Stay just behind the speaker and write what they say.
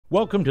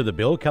Welcome to the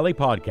Bill Kelly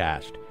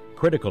Podcast,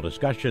 critical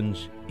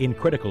discussions in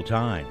critical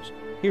times.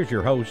 Here's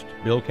your host,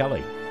 Bill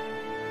Kelly.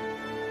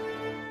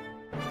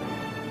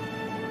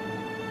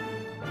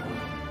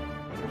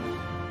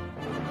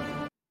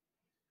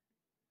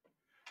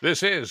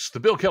 This is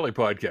the Bill Kelly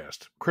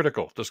Podcast,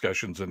 critical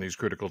discussions in these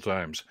critical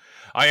times.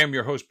 I am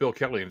your host, Bill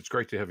Kelly, and it's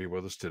great to have you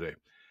with us today.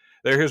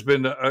 There has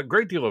been a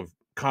great deal of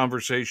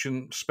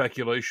conversation,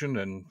 speculation,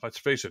 and let's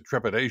face it,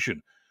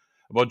 trepidation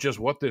about just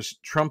what this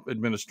Trump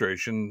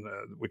administration,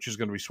 which is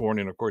going to be sworn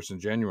in, of course, in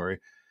January,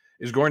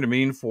 is going to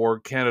mean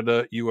for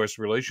Canada-U.S.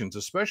 relations,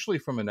 especially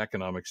from an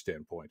economic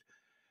standpoint.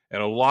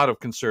 And a lot of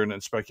concern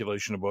and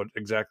speculation about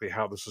exactly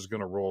how this is going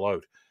to roll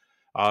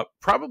out.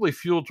 Probably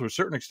fueled to a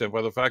certain extent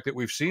by the fact that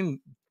we've seen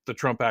the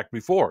Trump Act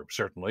before,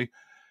 certainly,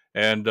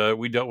 and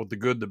we dealt with the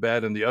good, the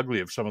bad, and the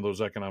ugly of some of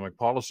those economic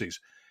policies.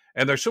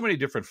 And there's so many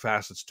different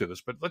facets to this,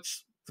 but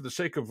let's, for the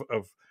sake of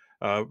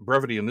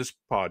brevity in this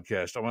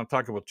podcast, I want to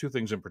talk about two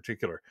things in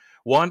particular.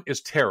 One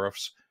is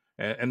tariffs,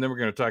 and then we're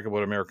going to talk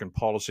about American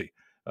policy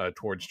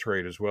towards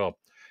trade as well.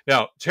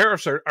 Now,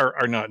 tariffs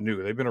are not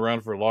new. They've been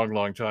around for a long,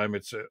 long time.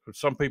 It's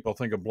some people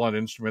think a blunt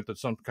instrument that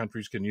some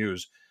countries can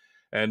use.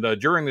 And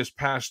during this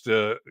past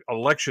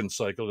election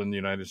cycle in the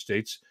United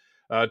States,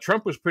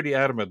 Trump was pretty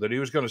adamant that he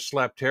was going to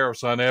slap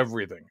tariffs on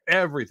everything.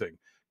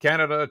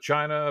 Canada,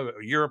 China,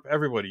 Europe,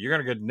 everybody. You're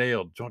going to get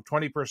nailed.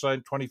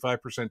 20%,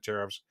 25%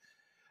 tariffs.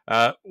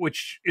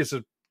 Which is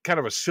a kind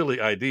of a silly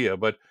idea,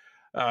 but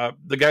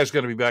the guy's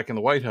going to be back in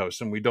the White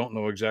House, and we don't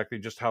know exactly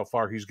just how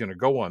far he's going to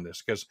go on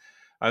this, because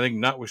I think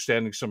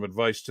notwithstanding some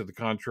advice to the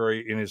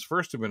contrary in his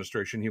first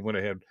administration, he went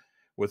ahead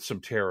with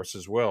some tariffs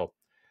as well.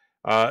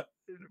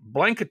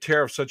 Blanket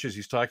tariffs such as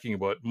he's talking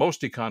about,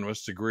 most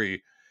economists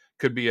agree,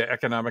 could be an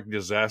economic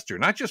disaster,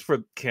 not just for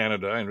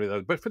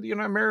Canada, but for the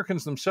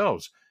Americans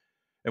themselves.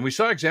 And we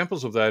saw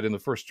examples of that in the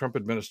first Trump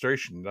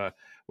administration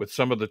with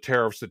some of the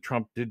tariffs that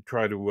Trump did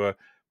try to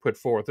put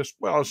forth,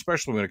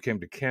 especially when it came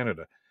to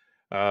Canada,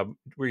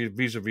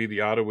 vis-a-vis the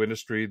auto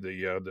industry,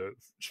 the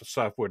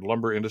softwood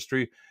lumber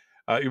industry.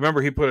 You remember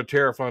he put a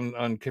tariff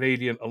on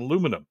Canadian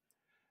aluminum,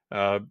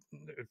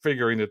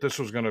 figuring that this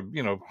was going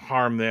to,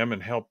 harm them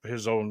and help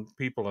his own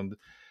people. And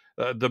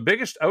the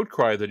biggest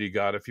outcry that he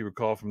got, if you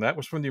recall from that,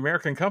 was from the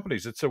American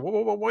companies that said,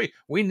 wait,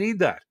 we need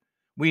that.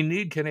 We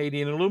need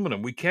Canadian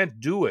aluminum. We can't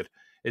do it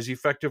as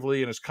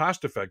effectively and as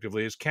cost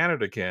effectively as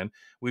Canada can.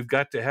 We've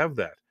got to have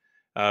that.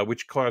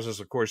 Which causes,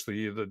 of course,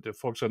 the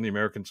folks on the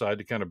American side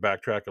to kind of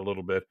backtrack a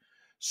little bit.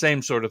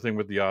 Same sort of thing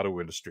with the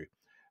auto industry.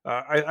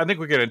 I think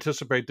we can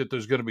anticipate that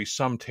there's going to be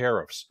some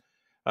tariffs,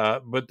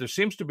 but there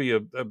seems to be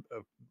a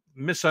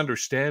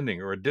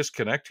misunderstanding or a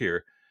disconnect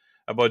here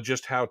about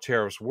just how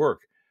tariffs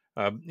work.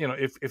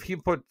 If he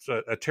puts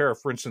a tariff,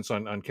 for instance,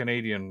 on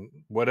Canadian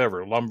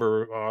whatever,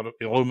 lumber,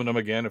 aluminum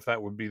again, if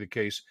that would be the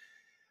case,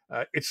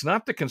 it's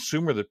not the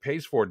consumer that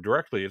pays for it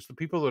directly. It's the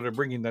people that are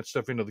bringing that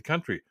stuff into the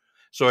country.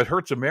 So it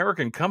hurts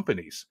American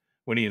companies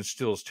when he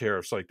instills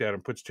tariffs like that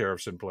and puts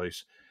tariffs in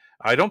place.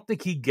 I don't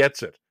think he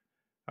gets it.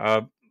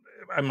 I'm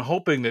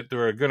hoping that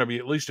there are going to be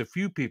at least a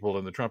few people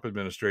in the Trump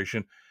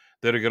administration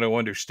that are going to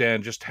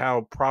understand just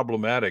how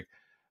problematic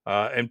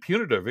and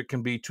punitive it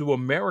can be to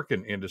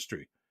American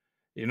industry.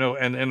 And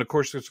of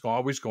course, it's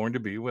always going to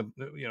be when,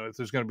 if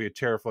there's going to be a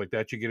tariff like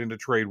that, you get into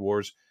trade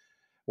wars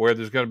where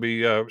there's going to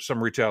be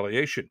some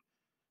retaliation.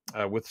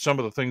 With some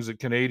of the things that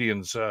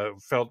Canadians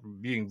felt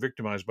being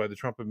victimized by the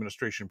Trump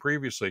administration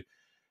previously.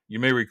 You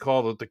may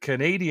recall that the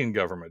Canadian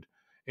government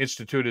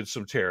instituted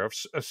some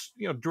tariffs,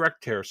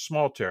 direct tariffs,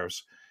 small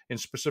tariffs in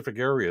specific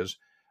areas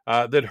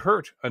that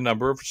hurt a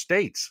number of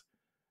states,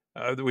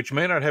 which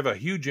may not have a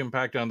huge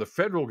impact on the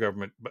federal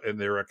government in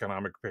their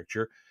economic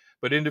picture,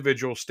 but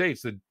individual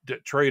states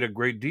that trade a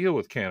great deal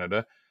with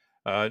Canada,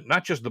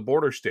 not just the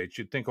border states.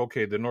 You'd think,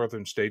 okay, the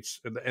northern states,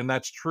 and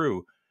that's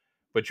true.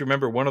 But you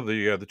remember one of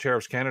the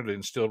tariffs Canada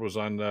instilled was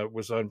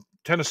on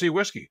Tennessee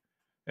whiskey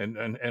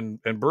and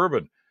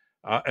bourbon,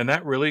 and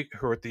that really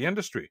hurt the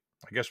industry.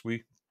 I guess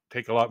we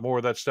take a lot more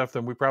of that stuff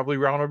than we probably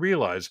want to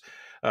realize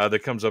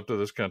that comes up to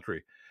this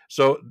country.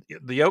 So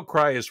the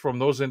outcry is from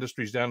those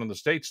industries down in the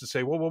States to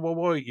say,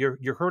 whoa,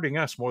 you're hurting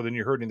us more than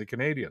you're hurting the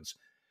Canadians.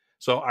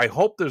 So I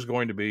hope there's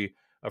going to be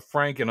a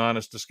frank and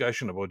honest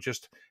discussion about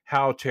just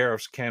how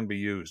tariffs can be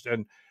used.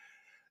 And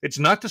it's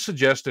not to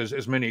suggest,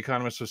 as many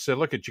economists have said,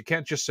 look, you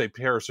can't just say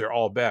tariffs are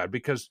all bad,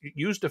 because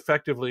used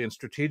effectively and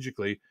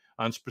strategically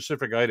on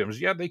specific items,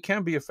 they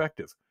can be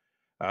effective.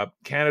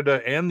 Canada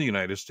and the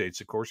United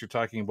States, of course, you're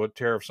talking about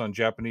tariffs on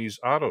Japanese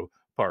auto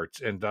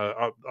parts and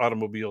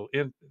automobile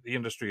in the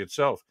industry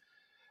itself.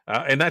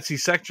 And that's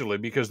essentially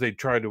because they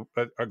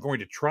are going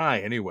to try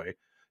anyway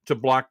to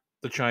block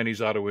the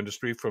Chinese auto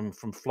industry from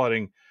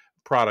flooding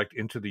product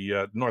into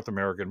the North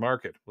American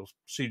market. We'll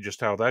see just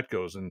how that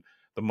goes in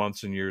the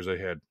months and years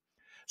ahead.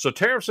 So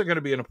tariffs are going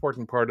to be an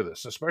important part of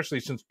this,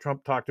 especially since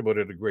Trump talked about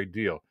it a great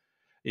deal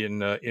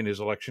in his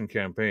election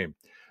campaign.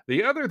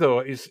 The other, though,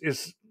 is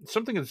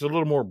something that's a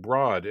little more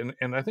broad,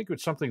 and I think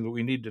it's something that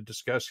we need to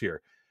discuss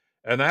here.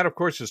 And that, of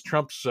course, is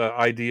Trump's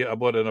idea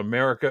about an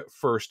America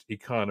First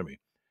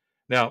economy.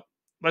 Now,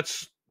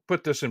 let's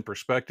put this in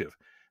perspective.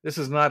 This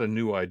is not a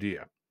new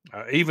idea.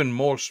 Even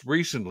most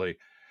recently,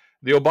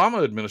 the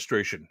Obama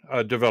administration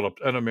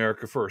developed an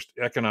America First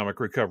economic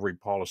recovery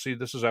policy.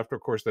 This is after,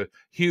 of course, the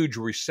huge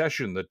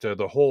recession that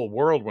the whole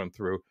world went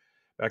through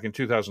back in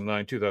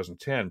 2009,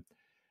 2010.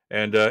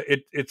 And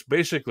it's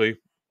basically,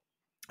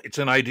 it's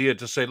an idea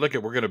to say, look,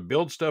 we're going to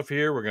build stuff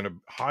here. We're going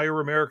to hire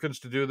Americans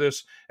to do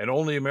this, and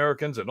only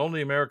Americans and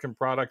only American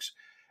products.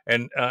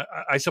 And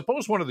I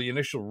suppose one of the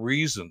initial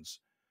reasons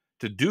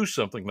to do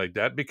something like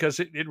that, because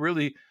it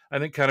really, I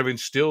think, kind of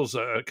instills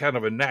a kind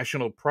of a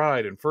national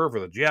pride and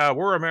fervor that, yeah,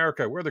 we're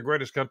America. We're the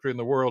greatest country in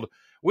the world.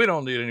 We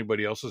don't need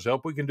anybody else's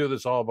help. We can do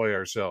this all by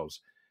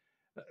ourselves.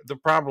 The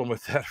problem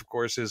with that, of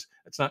course, is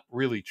it's not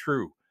really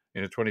true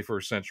in a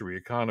 21st century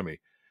economy,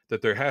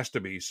 that there has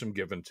to be some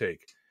give and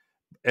take.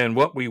 And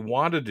what we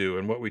want to do,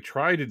 and what we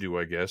try to do,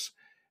 I guess,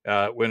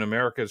 when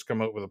America has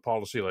come out with a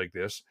policy like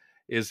this,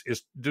 is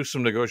do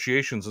some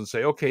negotiations and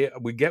say, okay,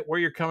 we get where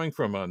you're coming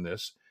from on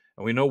this,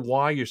 and we know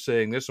why you're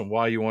saying this and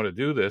why you want to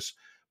do this,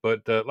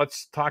 but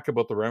let's talk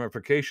about the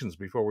ramifications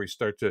before we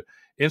start to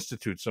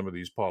institute some of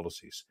these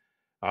policies.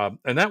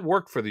 And that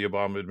worked for the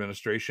Obama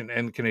administration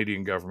and the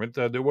Canadian government.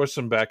 There was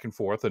some back and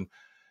forth, and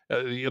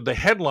the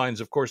headlines,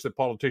 of course, that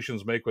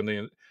politicians make when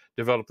they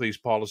develop these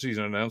policies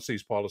and announce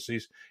these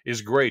policies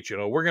is great. You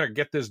know, we're going to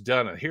get this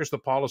done, and here's the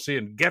policy,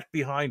 and get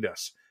behind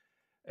us.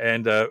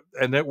 And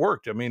that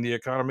worked. I mean, the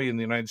economy in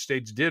the United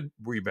States did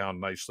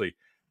rebound nicely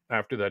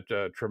after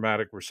that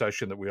traumatic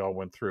recession that we all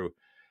went through.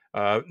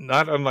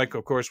 Not unlike,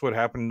 of course, what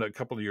happened a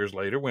couple of years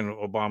later when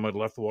Obama had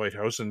left the White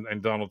House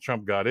and Donald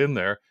Trump got in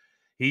there.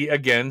 He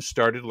again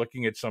started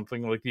looking at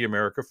something like the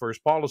America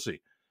First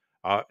policy,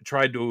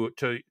 tried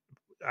to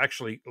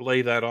actually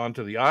lay that on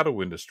to the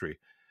auto industry.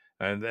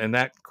 And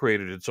that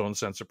created its own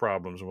sense of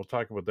problems. And we'll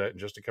talk about that in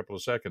just a couple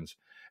of seconds.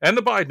 And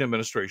the Biden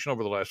administration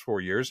over the last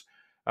 4 years,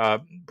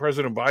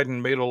 President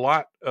Biden made a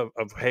lot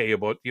of hay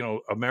about, you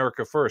know,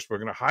 America First. We're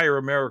going to hire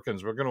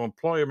Americans. We're going to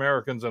employ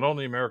Americans and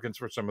only Americans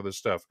for some of this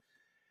stuff.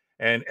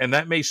 And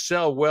that may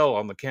sell well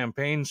on the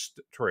campaign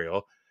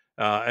trail,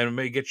 and it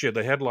may get you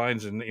the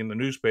headlines in the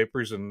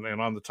newspapers and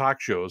on the talk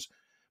shows.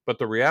 But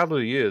the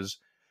reality is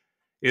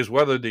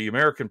whether the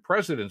American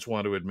presidents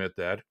want to admit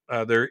that,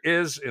 there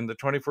is, in the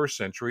 21st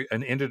century,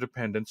 an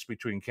interdependence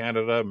between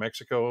Canada,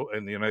 Mexico,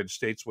 and the United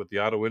States with the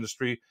auto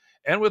industry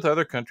and with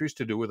other countries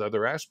to do with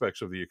other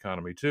aspects of the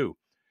economy, too.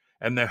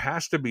 And there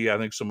has to be, I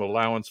think, some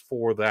allowance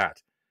for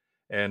that.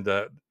 And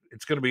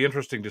it's going to be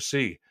interesting to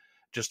see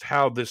just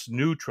how this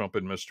new Trump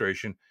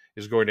administration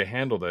is going to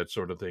handle that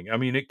sort of thing. I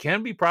mean, it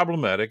can be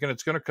problematic, and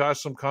it's going to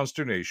cause some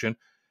consternation.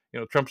 You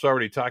know, Trump's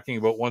already talking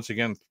about, once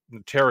again,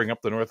 tearing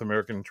up the North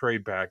American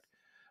Trade Pact.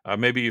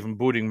 Maybe even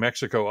booting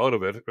Mexico out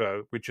of it,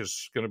 which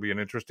is going to be an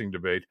interesting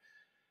debate.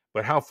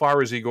 But how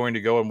far is he going to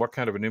go, and what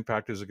kind of an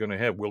impact is it going to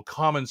have? Will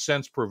common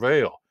sense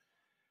prevail?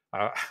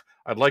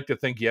 I'd like to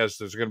think, yes,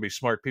 there's going to be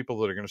smart people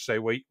that are going to say,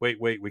 wait,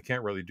 we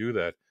can't really do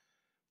that.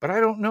 But I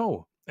don't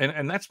know.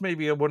 And that's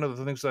maybe one of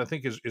the things that I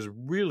think is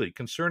really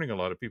concerning a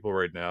lot of people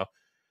right now.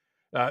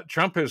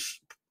 Trump has,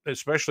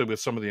 especially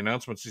with some of the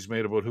announcements he's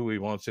made about who he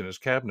wants in his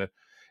cabinet,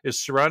 is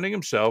surrounding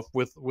himself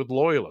with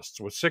loyalists,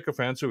 with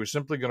sycophants who are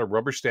simply going to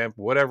rubber stamp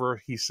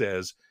whatever he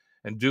says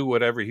and do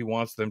whatever he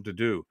wants them to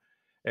do.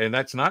 And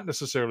that's not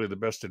necessarily the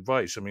best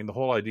advice. I mean, the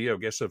whole idea, I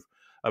guess, of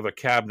a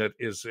cabinet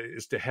is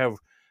to have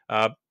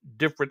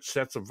different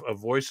sets of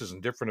voices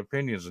and different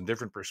opinions and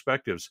different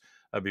perspectives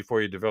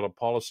before you develop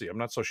policy. I'm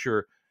not so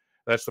sure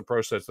that's the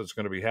process that's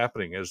going to be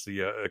happening as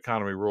the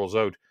economy rolls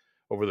out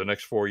over the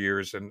next 4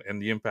 years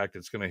and the impact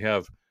it's going to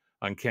have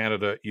on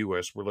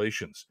Canada-U.S.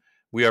 relations.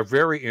 We are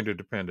very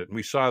interdependent. And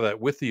we saw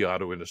that with the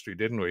auto industry,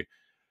 didn't we?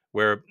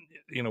 Where,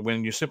 you know,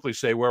 when you simply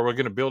say, well, we're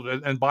going to build,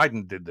 and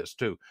Biden did this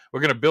too,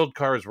 we're going to build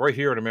cars right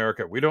here in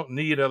America. We don't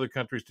need other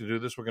countries to do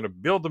this. We're going to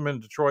build them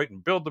in Detroit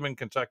and build them in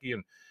Kentucky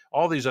and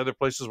all these other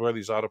places where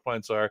these auto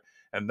plants are.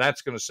 And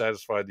that's going to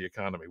satisfy the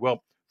economy.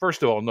 Well,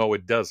 first of all, no,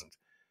 it doesn't.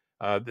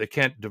 They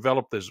can't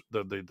develop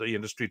the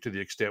industry to the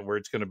extent where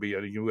it's going to be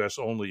a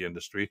U.S.-only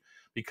industry,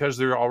 because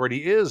there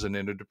already is an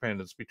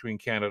interdependence between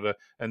Canada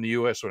and the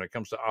U.S. when it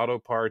comes to auto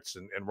parts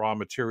and raw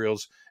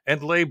materials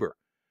and labor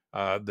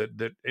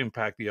that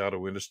impact the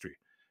auto industry.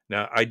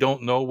 Now, I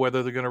don't know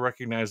whether they're going to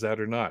recognize that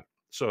or not.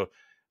 So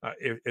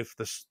if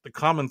the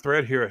common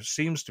thread here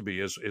seems to be,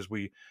 as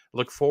we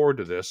look forward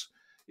to this,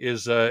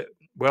 is,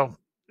 well,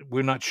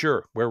 we're not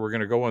sure where we're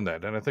going to go on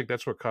that. And I think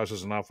that's what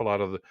causes an awful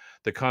lot of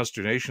the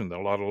consternation that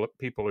a lot of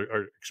people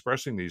are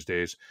expressing these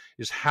days,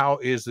 is how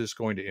is this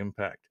going to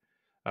impact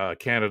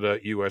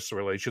Canada-U.S.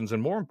 relations?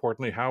 And more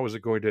importantly, how is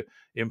it going to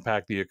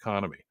impact the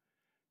economy?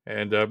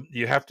 And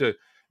you have to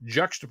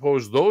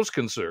juxtapose those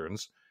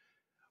concerns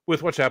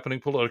with what's happening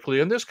politically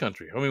in this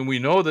country. I mean, we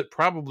know that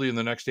probably in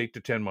the next 8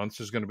 to 10 months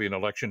there's going to be an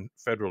election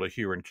federally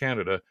here in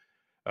Canada.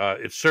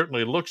 It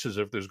certainly looks as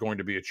if there's going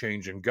to be a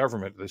change in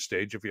government at this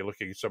stage, if you're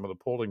looking at some of the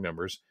polling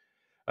numbers.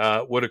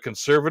 Would a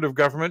conservative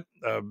government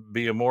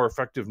be a more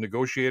effective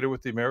negotiator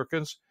with the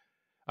Americans?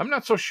 I'm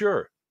not so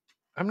sure.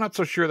 I'm not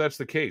so sure that's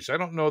the case. I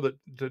don't know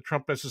that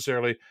Trump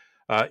necessarily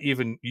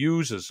even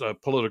uses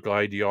political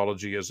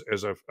ideology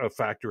as a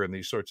factor in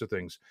these sorts of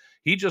things.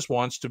 He just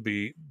wants to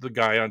be the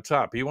guy on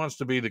top. He wants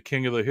to be the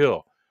king of the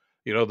hill,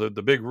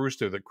 the big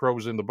rooster that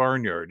crows in the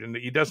barnyard. And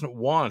he doesn't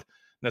want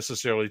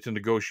necessarily to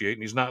negotiate,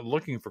 and he's not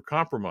looking for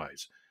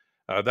compromise.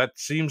 That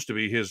seems to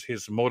be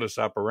his modus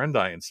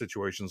operandi in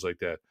situations like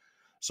that.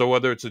 So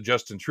whether it's a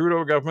Justin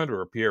Trudeau government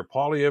or a Pierre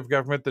Poilievre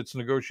government that's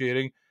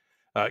negotiating,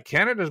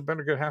 Canada's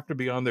going to have to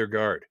be on their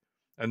guard.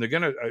 And they're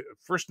going to,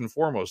 first and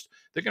foremost,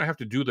 they're going to have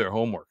to do their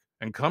homework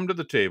and come to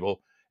the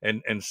table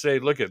and say,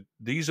 look,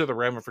 these are the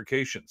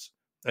ramifications.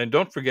 And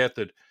don't forget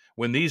that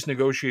when these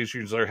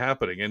negotiations are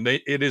happening, and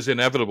it is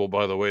inevitable,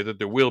 by the way, that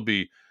there will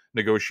be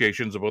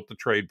negotiations about the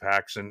trade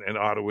pacts and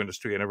auto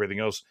industry and everything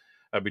else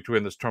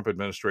between this Trump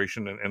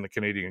administration and the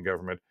Canadian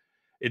government.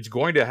 It's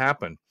going to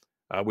happen.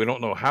 We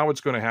don't know how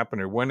it's going to happen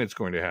or when it's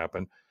going to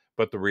happen.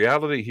 But the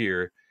reality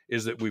here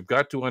is that we've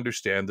got to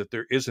understand that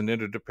there is an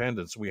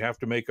interdependence. We have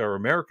to make our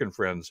American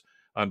friends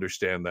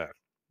understand that.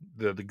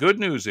 The good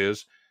news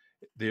is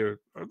there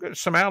are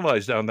some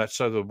allies down that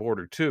side of the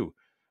border, too.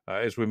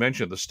 As we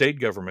mentioned, the state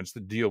governments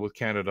that deal with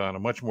Canada on a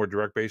much more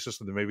direct basis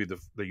than maybe the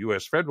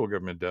U.S. federal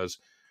government does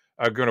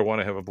are going to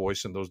want to have a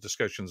voice in those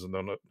discussions and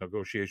those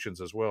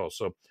negotiations as well.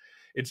 So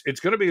it's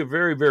going to be a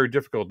very, very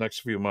difficult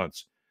next few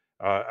months.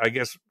 I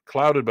guess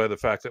clouded by the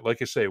fact that,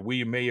 like I say,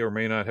 we may or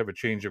may not have a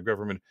change of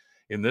government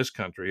in this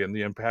country, and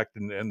the impact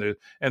and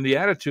the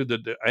attitude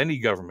that any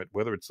government,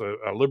 whether it's a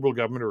liberal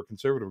government or a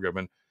conservative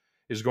government,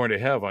 is going to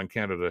have on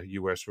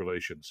Canada-U.S.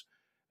 relations.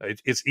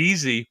 It's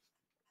easy,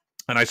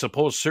 and I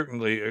suppose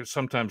certainly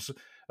sometimes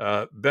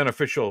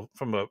beneficial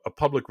from a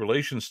public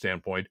relations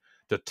standpoint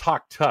to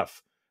talk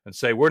tough and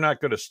say, we're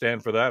not going to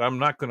stand for that. I'm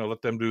not going to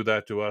let them do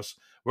that to us.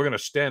 We're going to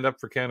stand up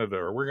for Canada,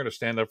 or we're going to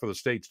stand up for the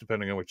states,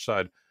 depending on which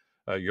side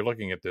you're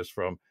looking at this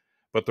from.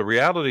 But the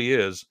reality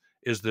is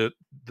that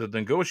the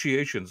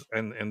negotiations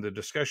and the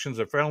discussions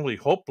are finally,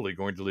 hopefully,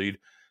 going to lead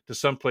to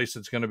some place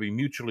that's going to be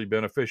mutually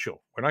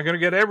beneficial. We're not going to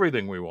get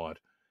everything we want,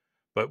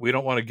 but we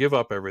don't want to give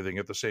up everything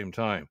at the same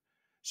time.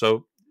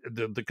 So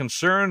the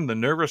concern, the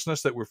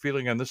nervousness that we're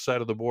feeling on this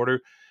side of the border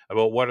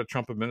about what a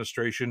Trump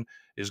administration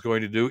is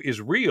going to do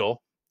is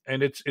real,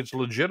 and it's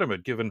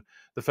legitimate given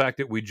the fact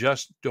that we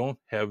just don't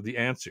have the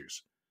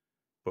answers.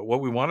 But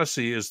what we want to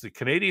see is the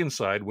Canadian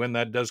side, when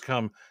that does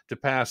come to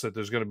pass, that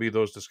there's going to be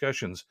those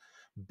discussions,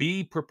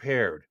 be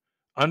prepared.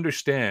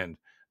 Understand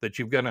that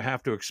you're going to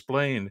have to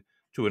explain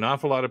to an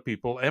awful lot of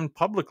people, and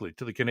publicly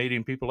to the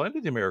Canadian people and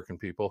to the American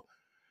people,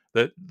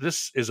 that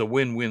this is a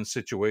win-win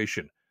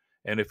situation.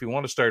 And if you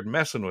want to start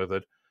messing with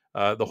it,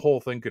 the whole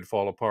thing could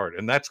fall apart.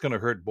 And that's going to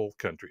hurt both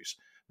countries.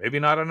 Maybe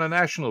not on a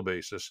national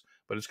basis,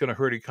 but it's going to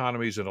hurt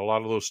economies in a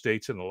lot of those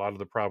states and a lot of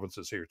the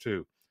provinces here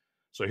too.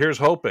 So here's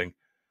hoping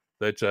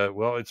that,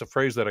 well, it's a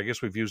phrase that I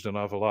guess we've used an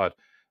awful lot,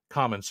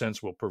 common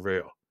sense will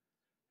prevail.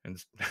 And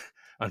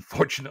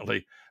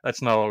unfortunately,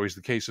 that's not always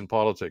the case in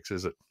politics,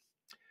 is it?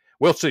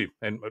 We'll see.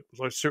 And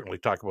let's certainly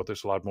talk about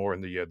this a lot more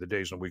in the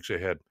days and weeks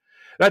ahead.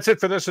 That's it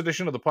for this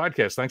edition of the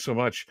podcast. Thanks so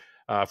much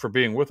for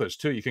being with us,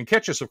 too. You can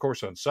catch us, of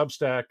course, on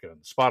Substack,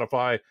 and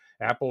Spotify,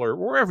 Apple, or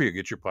wherever you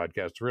get your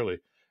podcasts, really.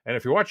 And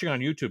if you're watching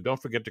on YouTube,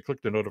 don't forget to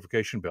click the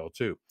notification bell,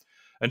 too.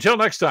 Until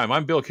next time,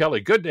 I'm Bill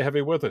Kelly. Good to have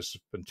you with us.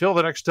 Until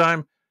the next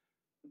time,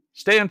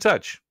 stay in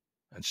touch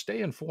and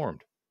stay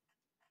informed.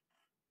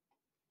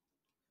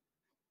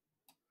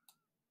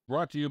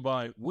 Brought to you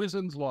by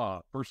Wizen's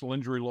Law, personal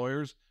injury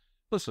lawyers.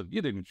 Listen,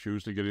 you didn't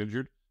choose to get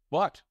injured,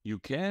 but you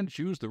can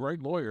choose the right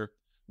lawyer.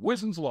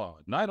 Wizen's Law,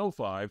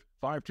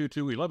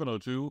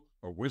 905-522-1102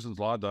 or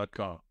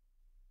wizenslaw.com.